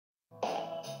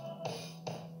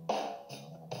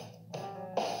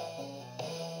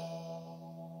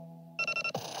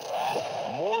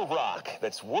rock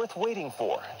that's worth waiting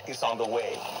for is on the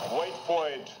way. Wait for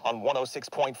it. On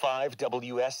 106.5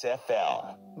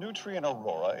 WSFL. Nutrien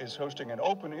Aurora is hosting an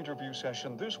open interview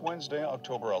session this Wednesday,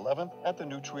 October 11th at the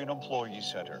Nutrien Employee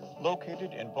Center,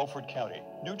 located in Beaufort County.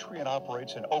 Nutrien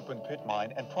operates an open pit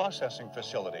mine and processing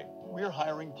facility. We're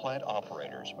hiring plant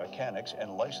operators, mechanics,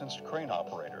 and licensed crane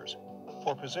operators.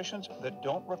 For positions that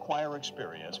don't require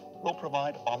experience, we'll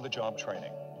provide on-the-job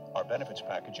training. Our benefits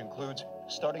package includes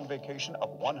starting vacation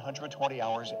of 120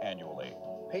 hours annually,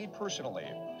 paid personal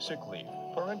leave, sick leave,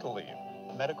 parental leave,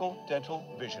 medical, dental,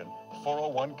 vision,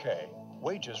 401k.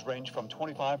 Wages range from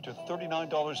 $25 to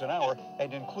 $39 an hour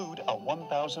and include a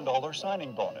 $1,000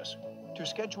 signing bonus. To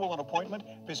schedule an appointment,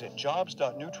 visit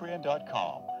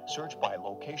jobs.nutrien.com. Search by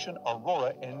location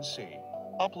Aurora, NC.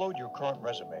 Upload your current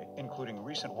resume, including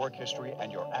recent work history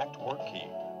and your ACT work key,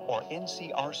 or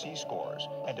NCRC scores,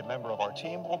 and a member of our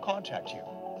team will contact you.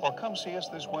 Or come see us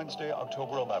this Wednesday,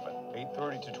 October 11th,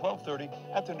 8:30 to 12:30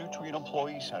 at the Nutrien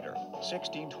Employee Center,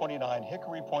 1629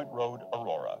 Hickory Point Road,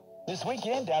 Aurora. This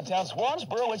weekend, downtown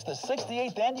Swansboro, it's the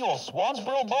 68th annual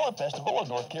Swansboro Mullet Festival of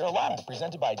North Carolina,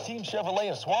 presented by Team Chevrolet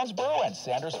of Swansboro and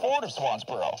Sanders Ford of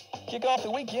Swansboro. Kick off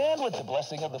the weekend with the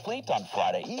Blessing of the Fleet on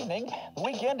Friday evening. The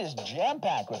weekend is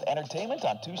jam-packed with entertainment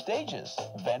on 2 stages: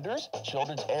 vendors,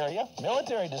 children's area,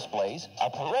 military displays, a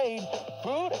parade,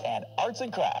 food, and arts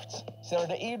and crafts.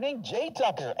 Saturday evening, Jay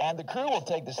Tucker and the crew will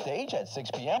take the stage at 6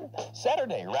 p.m.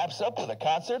 Saturday wraps up with a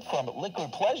concert from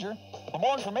Liquid Pleasure. For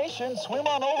more information, swim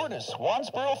on over to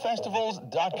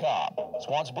SwansboroFestivals.com.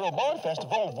 Swansboro Mullet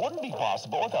Festival wouldn't be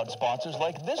possible without sponsors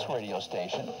like this radio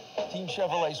station: Team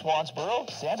Chevrolet Swansboro,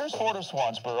 Sanders Ford of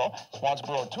Swansboro,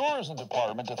 Swansboro Tourism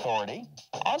Department Authority,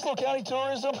 Onslow County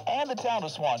Tourism, and the town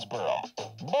of Swansboro.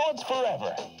 Mullets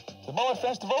forever. The Mullet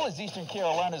Festival is Eastern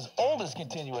Carolina's oldest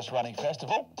continuous running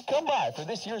festival. Come by for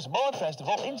this year's Mullet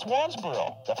Festival in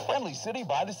Swansboro, the friendly city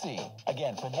by the sea.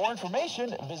 Again, for more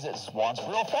information, visit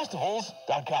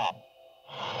SwansboroFestivals.com.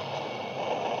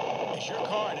 Is your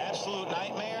car an absolute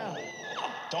nightmare?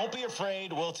 Don't be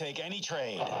afraid, we'll take any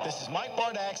trade. This is Mike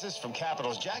Bardaxis from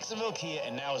Capital's Jacksonville Kia,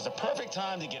 and now is the perfect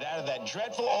time to get out of that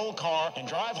dreadful old car and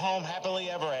drive home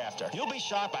happily ever after. You'll be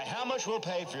shocked by how much we'll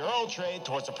pay for your old trade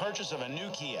towards the purchase of a new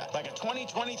Kia. Like a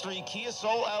 2023 Kia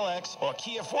Soul LX or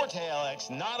Kia Forte LX,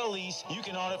 not a lease. You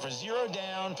can own it for $0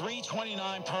 down,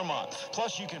 $329 per month.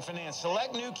 Plus, you can finance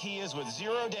select new Kias with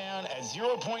 $0 down at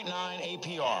 0.9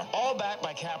 APR. All backed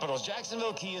by Capital's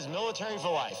Jacksonville Kia's Military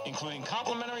for Life, including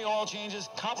complimentary oil changes,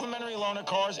 complimentary loaner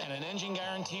cars, and an engine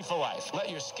guarantee for life. Let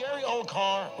your scary old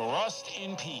car rust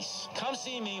in peace. Come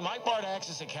see me, Mike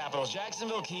Bardaxis, at Capital's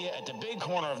Jacksonville Kia at the big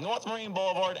corner of North Marine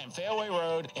Boulevard and Fairway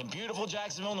Road in beautiful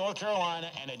Jacksonville, North Carolina,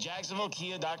 and at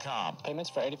jacksonvillekia.com. Payments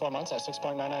for 84 months at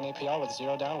 6.99 APR with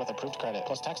 $0 down with approved credit.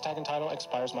 Plus tax, tag, and title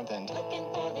expires month end. Looking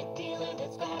for the dealer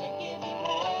that's gonna give you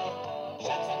more.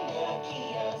 Jacksonville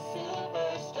Kia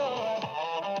Superstore.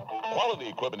 Quality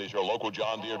Equipment is your local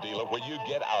John Deere dealer where you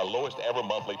get our lowest ever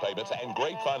monthly payments and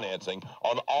great financing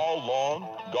on all lawn,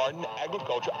 garden,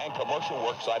 agriculture, and commercial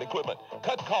worksite equipment.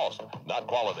 Cut cost, not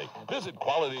quality. Visit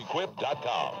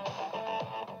QualityEquip.com.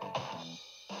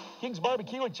 King's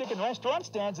Barbecue and Chicken Restaurant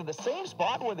stands in the same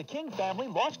spot where the King family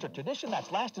launched a tradition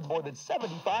that's lasted more than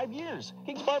 75 years.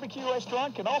 King's Barbecue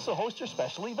Restaurant can also host your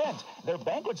special event. Their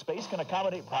banquet space can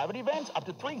accommodate private events up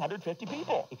to 350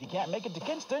 people. If you can't make it to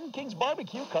Kinston, King's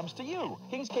Barbecue comes to you.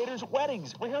 King's caters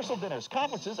weddings, rehearsal dinners,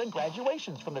 conferences, and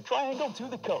graduations from the Triangle to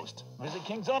the coast. Visit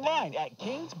King's online at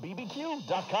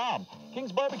kingsbbq.com.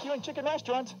 King's Barbecue and Chicken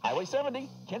Restaurant, Highway 70,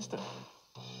 Kinston.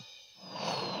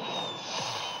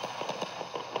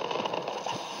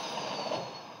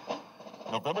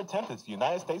 November 10th is the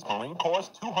United States Marine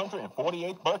Corps'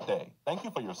 248th birthday. Thank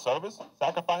you for your service,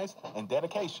 sacrifice, and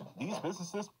dedication. These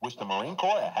businesses wish the Marine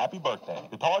Corps a happy birthday.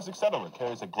 Guitars Etc.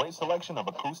 carries a great selection of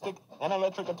acoustic and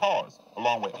electric guitars,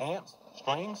 along with amps,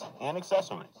 strings, and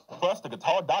accessories. Plus, the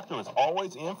Guitar Doctor is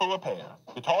always in for repair.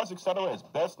 Guitars Etc. is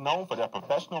best known for their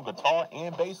professional guitar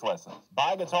and bass lessons.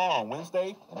 Buy a guitar on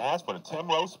Wednesday and ask for the Tim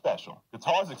Rose Special.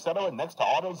 Guitars Etc. next to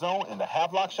AutoZone in the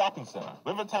Havelock Shopping Center.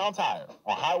 Rivertown Tire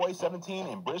on Highway 17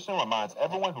 in Bridgeton reminds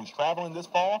everyone who's traveling this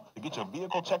fall to get your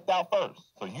vehicle checked out first,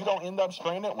 so you don't end up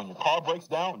stranded when your car breaks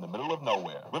down in the middle of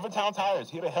nowhere. Rivertown Tire is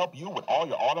here to help you with all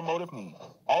your automotive needs.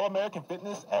 All American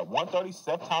Fitness at 130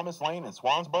 Seth Thomas Lane in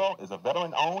Swansboro is a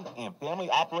veteran-owned and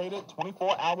family-operated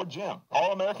 24-hour gym.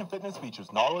 All American Fitness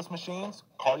features Nautilus machines,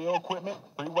 cardio equipment,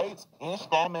 free weights, and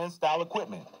strongman-style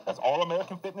equipment. That's All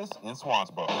American Fitness in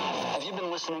Swansboro. Have you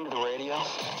been listening to the radio?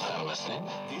 I'm listening.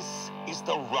 This is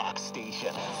the Rock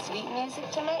Station. Sweet music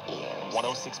to my ears.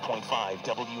 106.5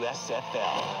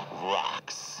 WSFL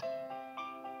rocks.